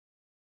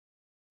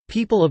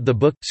People of the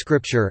Book,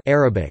 Scripture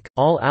Arabic,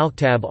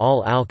 al-Kitab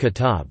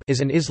al-Kitab is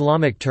an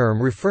Islamic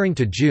term referring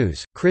to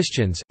Jews,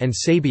 Christians, and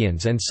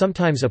Sabians and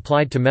sometimes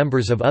applied to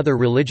members of other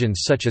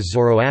religions such as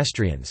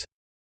Zoroastrians.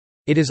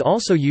 It is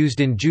also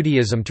used in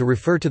Judaism to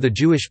refer to the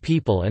Jewish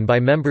people and by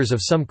members of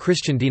some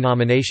Christian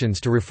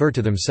denominations to refer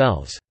to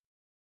themselves.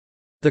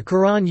 The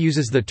Quran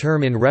uses the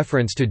term in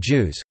reference to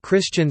Jews,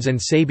 Christians and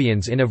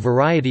Sabians in a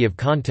variety of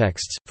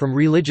contexts, from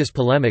religious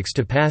polemics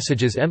to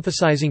passages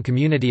emphasizing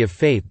community of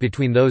faith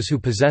between those who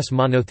possess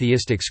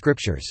monotheistic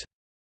scriptures.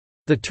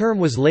 The term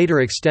was later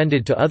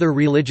extended to other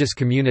religious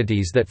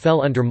communities that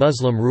fell under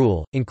Muslim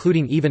rule,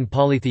 including even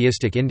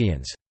polytheistic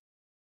Indians.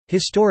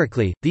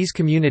 Historically, these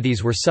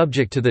communities were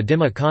subject to the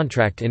Dhimma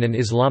contract in an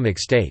Islamic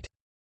state.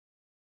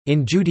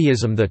 In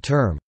Judaism the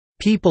term,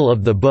 "people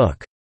of the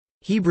book"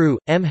 Hebrew,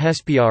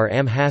 Hespr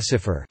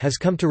Hasifer has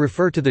come to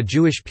refer to the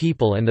Jewish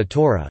people and the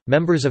Torah.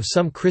 Members of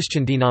some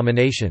Christian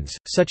denominations,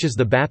 such as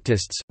the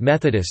Baptists,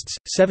 Methodists,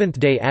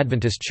 Seventh-day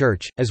Adventist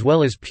Church, as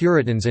well as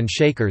Puritans and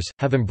Shakers,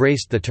 have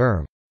embraced the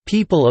term,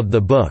 "people of the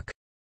book"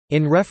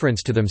 in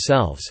reference to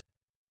themselves.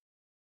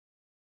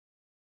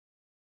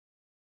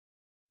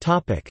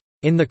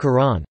 In the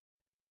Quran.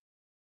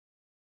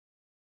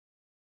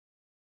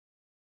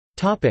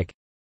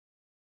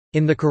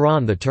 In the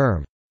Quran the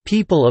term,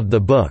 "people of the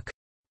book"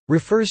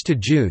 refers to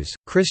Jews,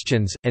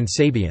 Christians, and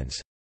Sabians.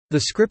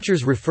 The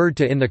scriptures referred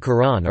to in the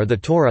Quran are the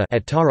Torah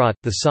at-Taurat,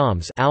 the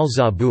Psalms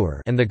al-Zabur,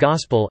 and the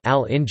Gospel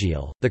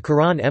al-Injil. The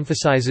Quran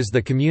emphasizes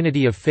the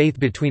community of faith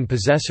between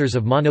possessors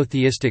of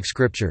monotheistic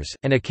scriptures,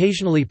 and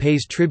occasionally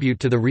pays tribute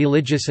to the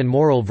religious and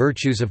moral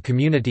virtues of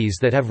communities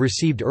that have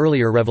received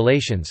earlier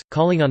revelations,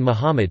 calling on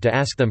Muhammad to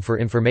ask them for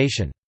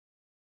information.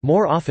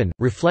 More often,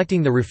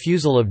 reflecting the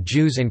refusal of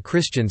Jews and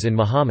Christians in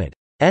Muhammad's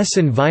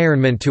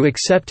environment to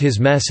accept his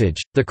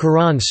message, the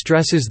Quran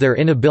stresses their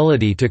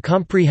inability to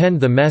comprehend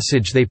the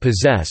message they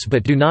possess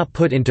but do not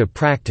put into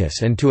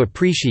practice and to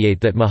appreciate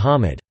that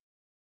Muhammad's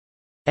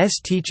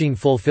teaching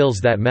fulfills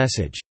that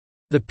message.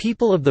 The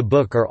people of the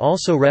book are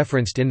also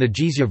referenced in the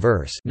Jizya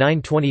verse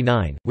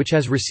 929, which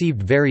has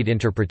received varied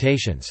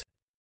interpretations.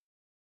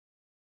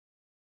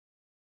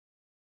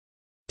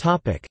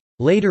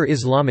 Later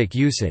Islamic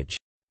usage.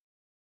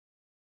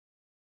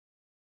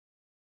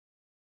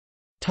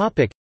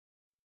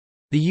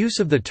 The use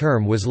of the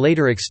term was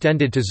later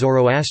extended to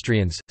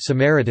Zoroastrians,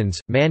 Samaritans,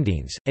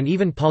 Mandaeans, and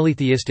even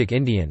polytheistic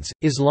Indians.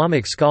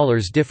 Islamic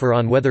scholars differ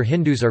on whether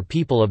Hindus are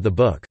people of the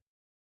book.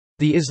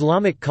 The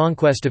Islamic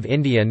conquest of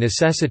India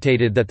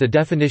necessitated that the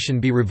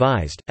definition be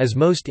revised, as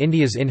most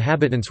India's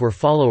inhabitants were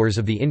followers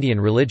of the Indian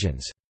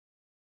religions.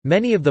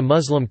 Many of the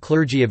Muslim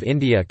clergy of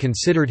India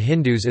considered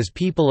Hindus as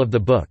people of the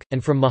book,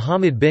 and from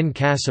Muhammad bin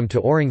Qasim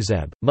to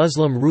Aurangzeb,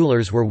 Muslim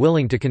rulers were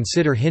willing to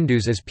consider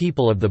Hindus as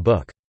people of the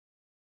book.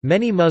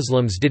 Many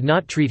Muslims did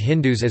not treat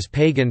Hindus as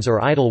pagans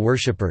or idol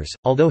worshippers,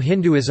 although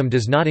Hinduism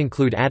does not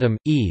include Adam,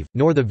 Eve,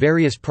 nor the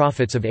various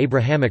prophets of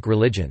Abrahamic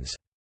religions.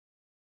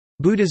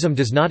 Buddhism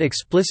does not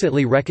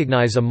explicitly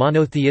recognize a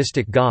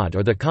monotheistic God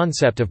or the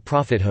concept of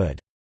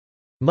prophethood.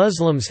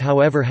 Muslims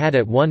however had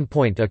at one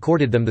point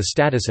accorded them the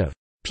status of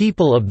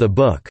people of the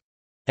book,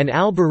 and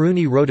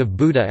al-Biruni wrote of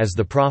Buddha as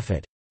the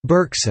prophet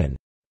Berkson.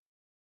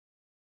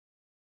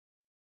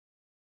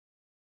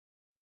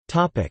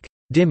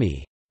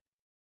 Dhimmi.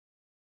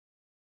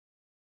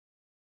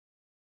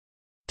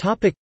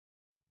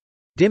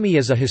 Dhimmi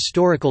is a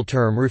historical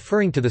term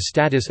referring to the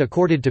status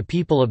accorded to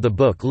people of the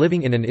book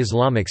living in an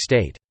Islamic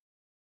state.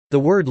 The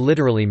word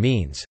literally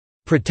means,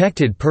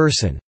 "protected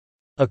person."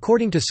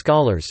 According to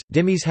scholars,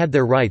 dhimmis had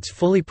their rights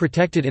fully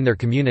protected in their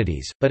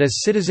communities, but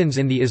as citizens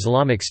in the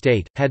Islamic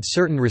State, had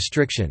certain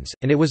restrictions,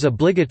 and it was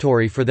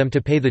obligatory for them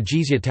to pay the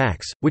jizya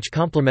tax, which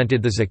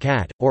complemented the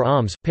zakat, or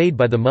alms, paid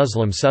by the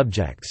Muslim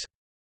subjects.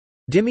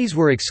 Dhimmis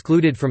were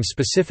excluded from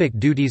specific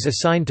duties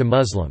assigned to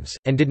Muslims,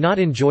 and did not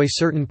enjoy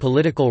certain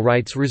political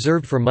rights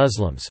reserved for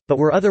Muslims, but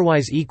were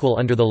otherwise equal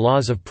under the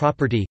laws of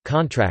property,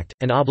 contract,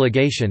 and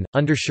obligation.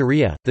 Under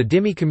Sharia, the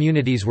dhimmi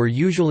communities were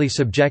usually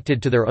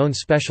subjected to their own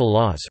special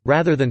laws,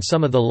 rather than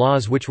some of the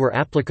laws which were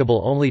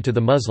applicable only to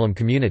the Muslim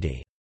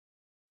community.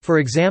 For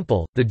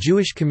example, the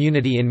Jewish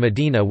community in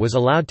Medina was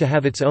allowed to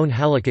have its own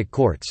halakhic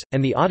courts,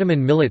 and the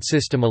Ottoman millet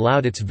system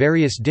allowed its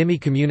various dhimmi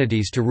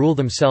communities to rule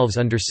themselves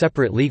under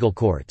separate legal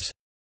courts.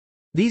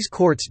 These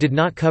courts did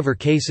not cover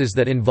cases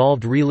that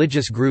involved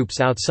religious groups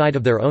outside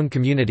of their own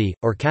community,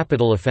 or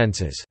capital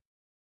offenses.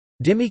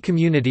 Dhimmi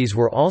communities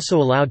were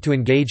also allowed to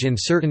engage in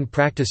certain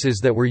practices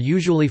that were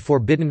usually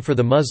forbidden for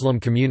the Muslim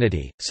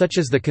community, such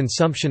as the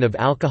consumption of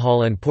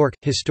alcohol and pork.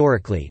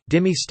 Historically,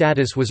 dhimmi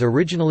status was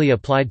originally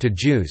applied to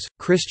Jews,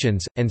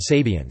 Christians, and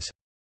Sabians.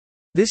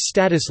 This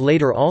status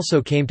later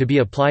also came to be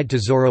applied to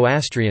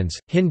Zoroastrians,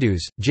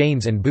 Hindus,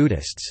 Jains, and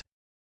Buddhists.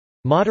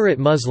 Moderate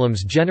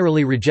Muslims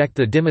generally reject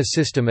the dhimma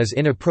system as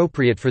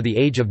inappropriate for the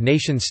age of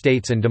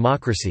nation-states and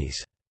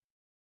democracies.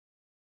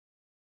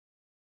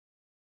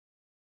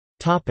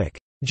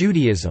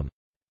 Judaism.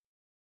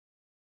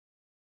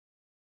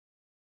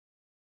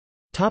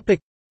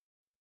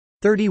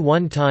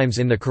 31 times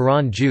in the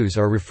Quran Jews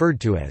are referred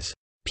to as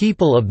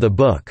people of the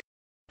book.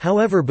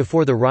 However,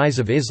 before the rise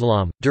of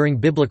Islam, during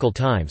biblical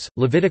times,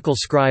 Levitical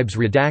scribes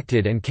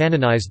redacted and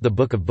canonized the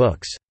Book of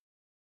Books.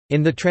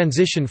 In the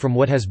transition from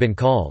what has been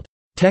called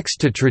text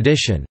to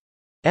tradition,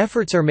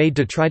 efforts are made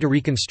to try to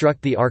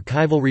reconstruct the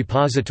archival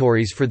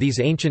repositories for these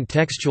ancient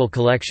textual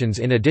collections.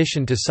 In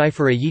addition to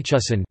Sefer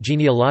Yechusin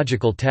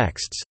genealogical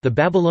texts, the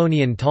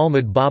Babylonian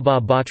Talmud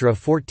Baba Batra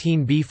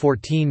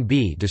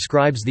 14b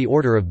describes the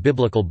order of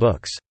biblical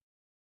books.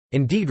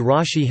 Indeed,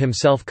 Rashi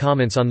himself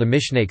comments on the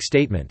Mishnaic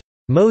statement,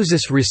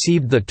 "Moses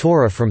received the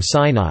Torah from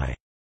Sinai,"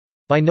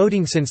 by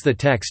noting since the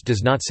text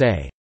does not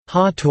say,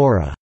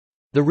 "Ha-Torah,"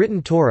 the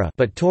written Torah,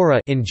 but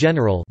Torah in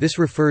general, this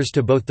refers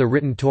to both the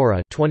written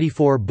Torah,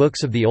 24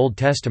 books of the Old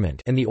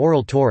Testament, and the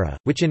oral Torah,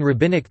 which in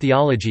rabbinic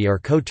theology are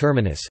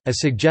coterminous,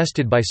 as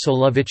suggested by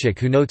Soloveitchik,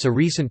 who notes a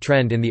recent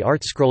trend in the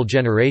art scroll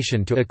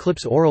generation to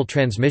eclipse oral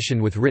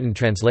transmission with written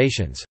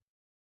translations.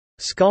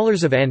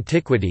 Scholars of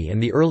antiquity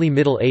and the early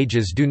Middle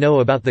Ages do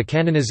know about the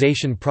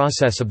canonization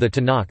process of the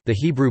Tanakh, the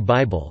Hebrew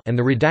Bible, and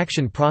the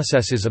redaction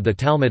processes of the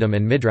Talmudim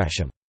and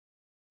Midrashim.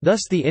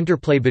 Thus the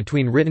interplay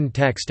between written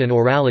text and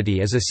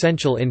orality is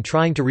essential in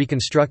trying to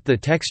reconstruct the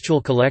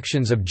textual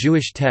collections of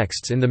Jewish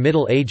texts in the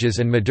Middle Ages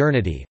and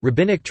modernity.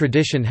 Rabbinic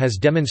tradition has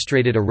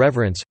demonstrated a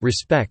reverence,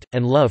 respect,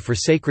 and love for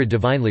sacred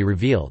divinely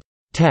revealed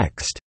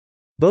text,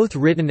 both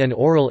written and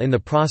oral, in the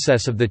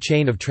process of the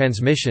chain of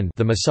transmission,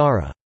 the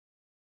Masara.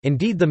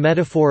 Indeed, the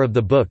metaphor of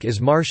the book is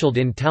marshaled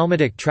in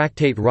Talmudic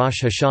tractate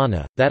Rosh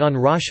Hashanah, that on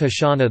Rosh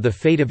Hashanah the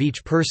fate of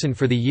each person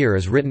for the year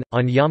is written,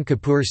 on Yom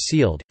Kippur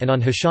sealed, and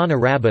on Hoshana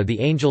Rabbah the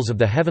angels of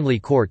the heavenly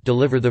court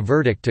deliver the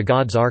verdict to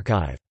God's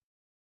archive.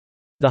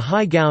 The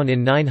High Gaon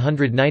in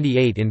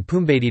 998 in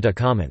Pumbedita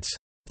comments,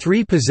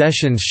 "3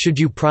 possessions should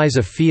you prize: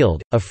 a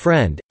field, a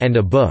friend, and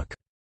a book."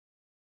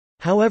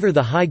 However,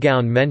 the High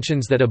Gaon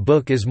mentions that a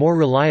book is more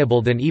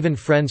reliable than even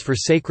friends, for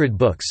sacred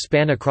books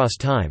span across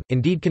time,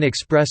 indeed can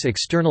express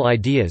external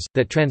ideas,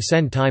 that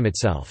transcend time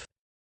itself.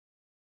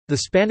 The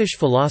Spanish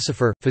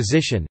philosopher,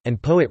 physician,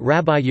 and poet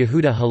Rabbi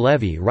Yehuda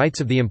Halevi writes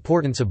of the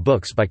importance of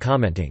books by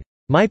commenting,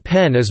 "My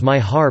pen is my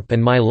harp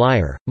and my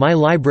lyre, my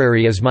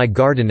library is my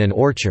garden and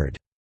orchard."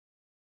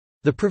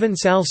 The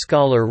Provençal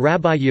scholar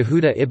Rabbi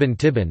Yehuda ibn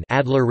Tibbon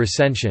Adler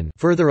Recension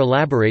further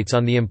elaborates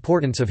on the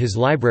importance of his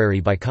library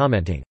by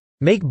commenting,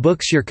 "Make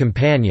books your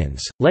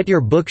companions, let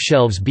your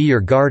bookshelves be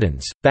your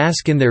gardens,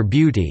 bask in their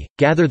beauty,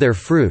 gather their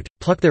fruit,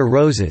 pluck their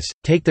roses,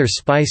 take their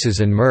spices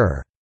and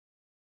myrrh.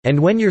 And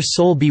when your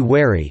soul be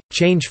weary,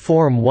 change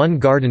form one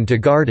garden to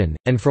garden,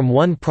 and from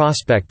one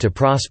prospect to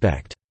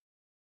prospect."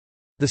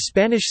 The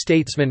Spanish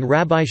statesman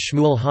Rabbi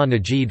Shmuel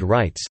ha-Najid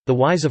writes, "The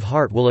wise of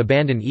heart will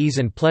abandon ease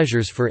and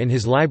pleasures, for in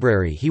his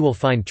library he will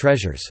find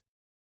treasures."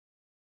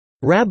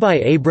 Rabbi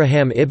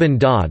Abraham ibn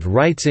Dod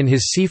writes in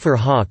his Sefer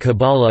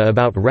ha-Kabbalah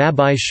about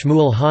Rabbi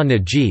Shmuel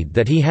ha-Najid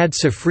that he had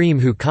Sifrim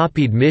who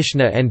copied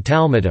Mishnah and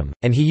Talmudim,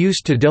 and he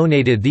used to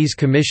donated these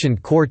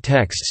commissioned core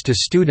texts to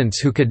students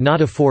who could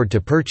not afford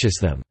to purchase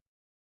them.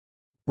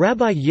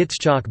 Rabbi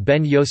Yitzchak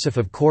ben Yosef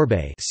of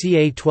Corbeil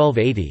ca.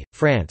 1280,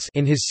 France,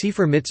 in his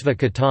Sefer Mitzvah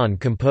Katan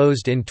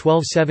composed in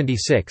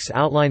 1276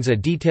 outlines a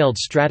detailed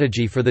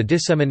strategy for the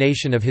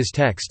dissemination of his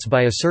texts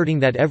by asserting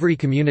that every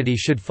community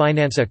should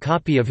finance a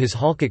copy of his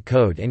Halakhic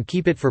code and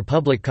keep it for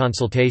public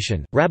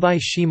consultation. Rabbi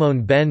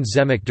Shimon ben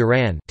Zemek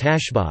Duran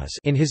Tashbaz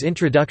in his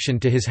introduction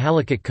to his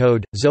Halakhic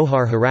code,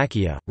 Zohar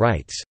Harakia,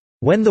 writes,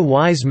 "When the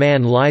wise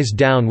man lies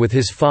down with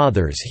his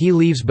fathers he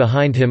leaves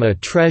behind him a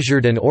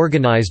treasured and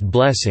organized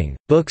blessing,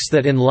 books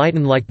that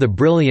enlighten like the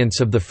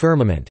brilliance of the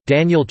firmament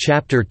Daniel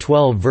chapter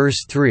 12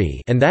 verse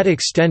 3 and that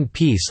extend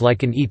peace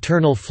like an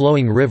eternal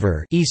flowing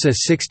river Isa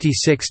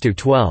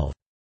 66-12.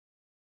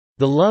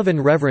 The love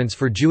and reverence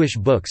for Jewish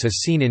books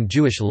is seen in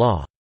Jewish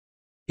law.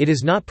 It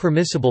is not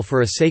permissible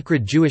for a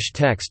sacred Jewish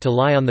text to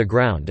lie on the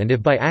ground, and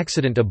if by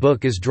accident a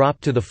book is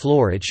dropped to the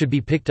floor it should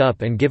be picked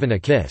up and given a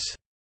kiss.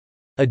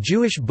 A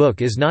Jewish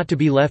book is not to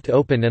be left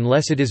open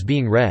unless it is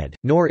being read,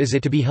 nor is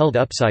it to be held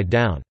upside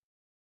down.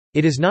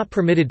 It is not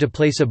permitted to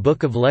place a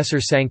book of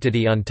lesser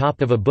sanctity on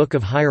top of a book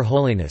of higher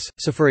holiness,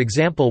 so for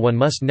example one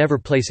must never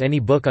place any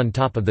book on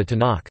top of the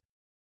Tanakh.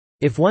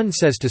 If one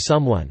says to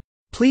someone,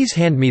 "Please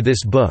hand me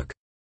this book,"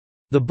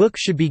 the book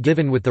should be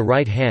given with the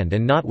right hand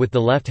and not with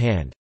the left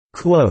hand.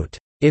 Quote,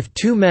 "If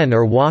 2 men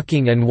are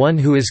walking and one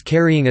who is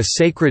carrying a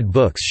sacred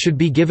book should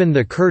be given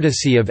the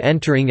courtesy of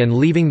entering and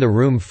leaving the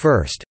room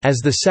first, as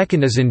the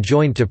second is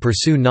enjoined to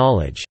pursue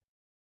knowledge."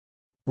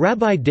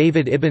 Rabbi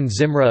David ibn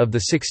Zimra of the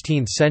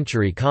 16th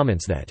century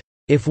comments that,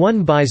 "If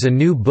one buys a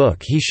new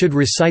book he should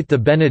recite the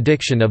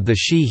benediction of the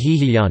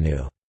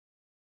Shehihiyanu."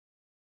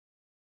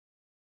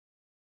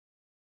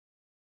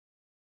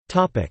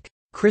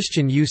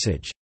 Christian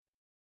usage.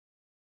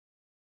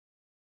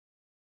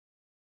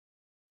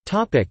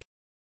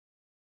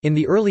 In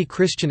the early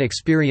Christian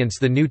experience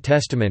the New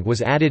Testament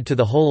was added to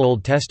the whole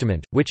Old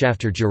Testament, which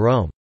after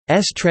Jerome's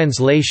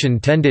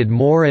translation tended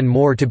more and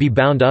more to be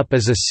bound up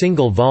as a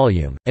single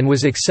volume, and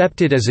was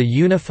accepted as a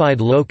unified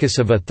locus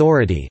of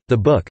authority, the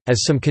book,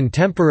 as some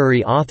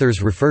contemporary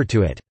authors refer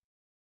to it.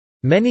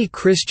 Many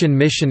Christian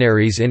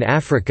missionaries in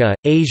Africa,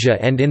 Asia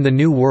and in the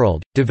New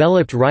World,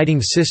 developed writing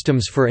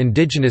systems for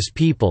indigenous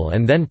people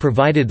and then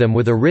provided them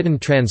with a written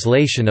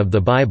translation of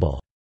the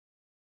Bible.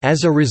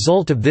 As a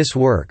result of this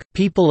work,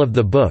 people of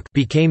the book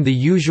became the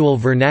usual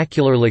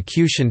vernacular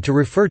locution to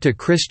refer to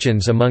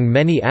Christians among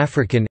many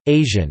African,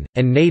 Asian,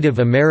 and Native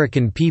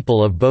American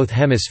people of both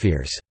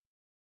hemispheres.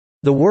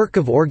 The work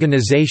of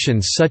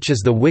organizations such as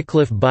the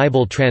Wycliffe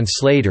Bible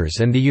Translators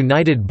and the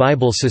United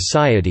Bible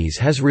Societies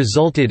has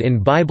resulted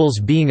in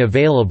Bibles being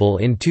available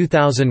in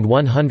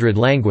 2,100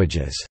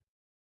 languages.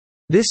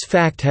 This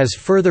fact has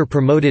further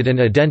promoted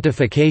an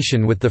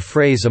identification with the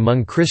phrase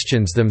among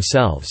Christians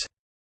themselves.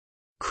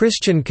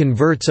 Christian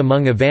converts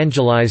among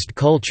evangelized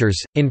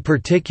cultures, in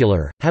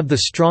particular, have the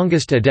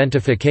strongest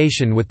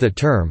identification with the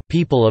term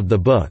people of the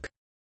book.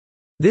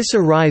 This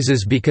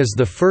arises because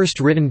the first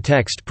written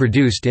text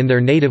produced in their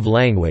native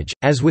language,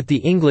 as with the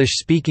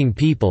English-speaking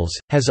peoples,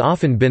 has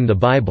often been the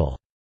Bible.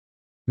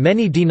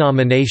 Many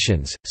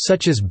denominations,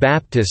 such as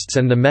Baptists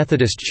and the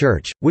Methodist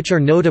Church, which are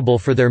notable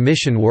for their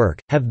mission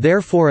work, have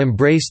therefore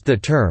embraced the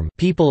term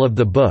 "people of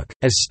the book,"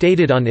 as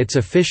stated on its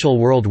official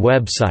world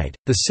website.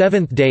 The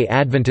Seventh-day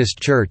Adventist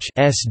Church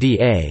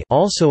 (SDA)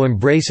 also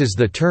embraces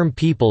the term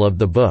 "people of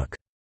the book."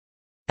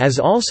 As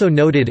also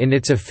noted in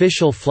its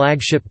official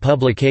flagship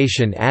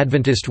publication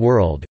Adventist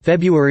World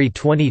February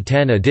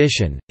 2010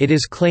 edition, it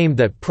is claimed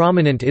that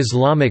prominent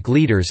Islamic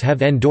leaders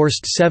have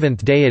endorsed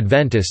Seventh-day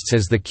Adventists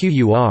as the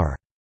Qur'an's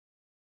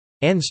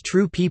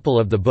true people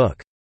of the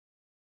book.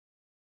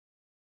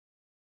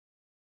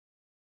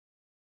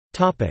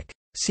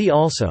 See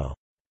also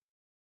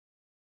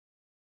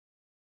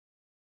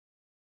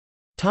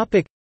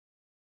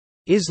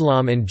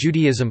Islam and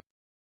Judaism,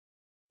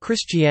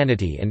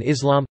 Christianity and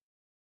Islam,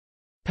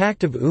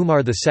 Pact of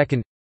Umar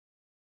II,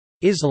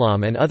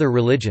 Islam and other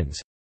religions,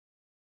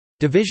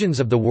 divisions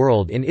of the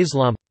world in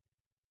Islam.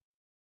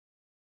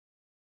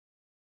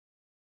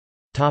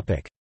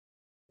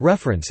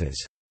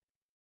 References.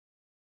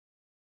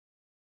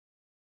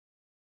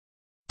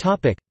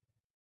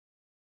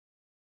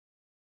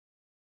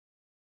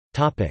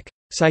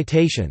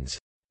 Citations.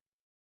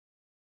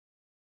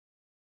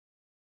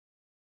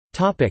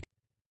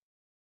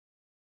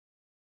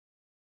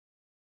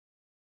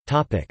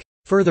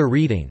 Further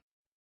reading.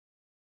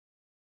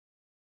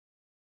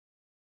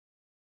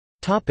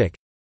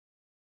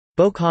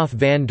 Bokhoff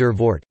van der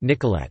Voort,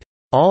 Nicolette.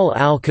 Al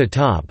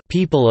al-Kitab,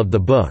 People of the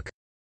Book.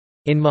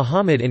 In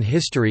Muhammad in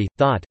History,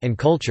 Thought, and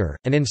Culture,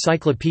 an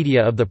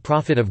Encyclopedia of the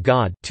Prophet of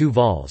God 2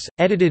 vols,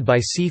 edited by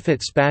C.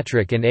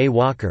 Fitzpatrick and A.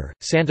 Walker,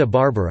 Santa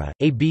Barbara,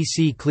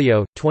 ABC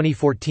Clio,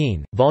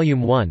 2014,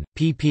 Volume 1,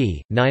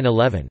 pp.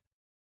 9–11.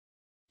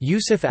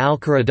 Yusuf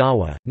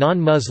al-Qaradawi,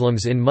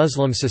 Non-Muslims in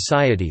Muslim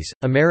Societies,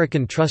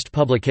 American Trust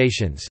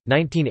Publications,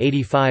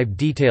 1985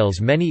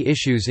 details many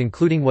issues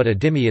including what a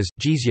dhimmi is,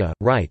 jizya,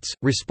 rights,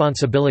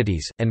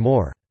 responsibilities, and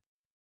more.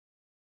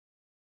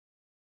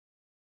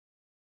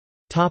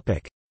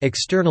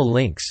 External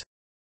links.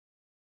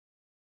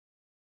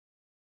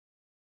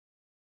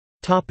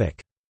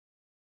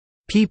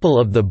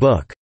 People of the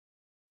Book.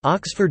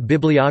 Oxford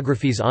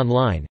Bibliographies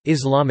Online,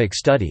 Islamic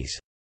Studies.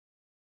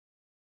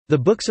 The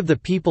Books of the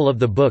People of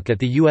the Book at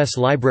the U.S.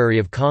 Library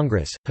of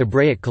Congress,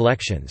 Hebraic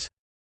Collections.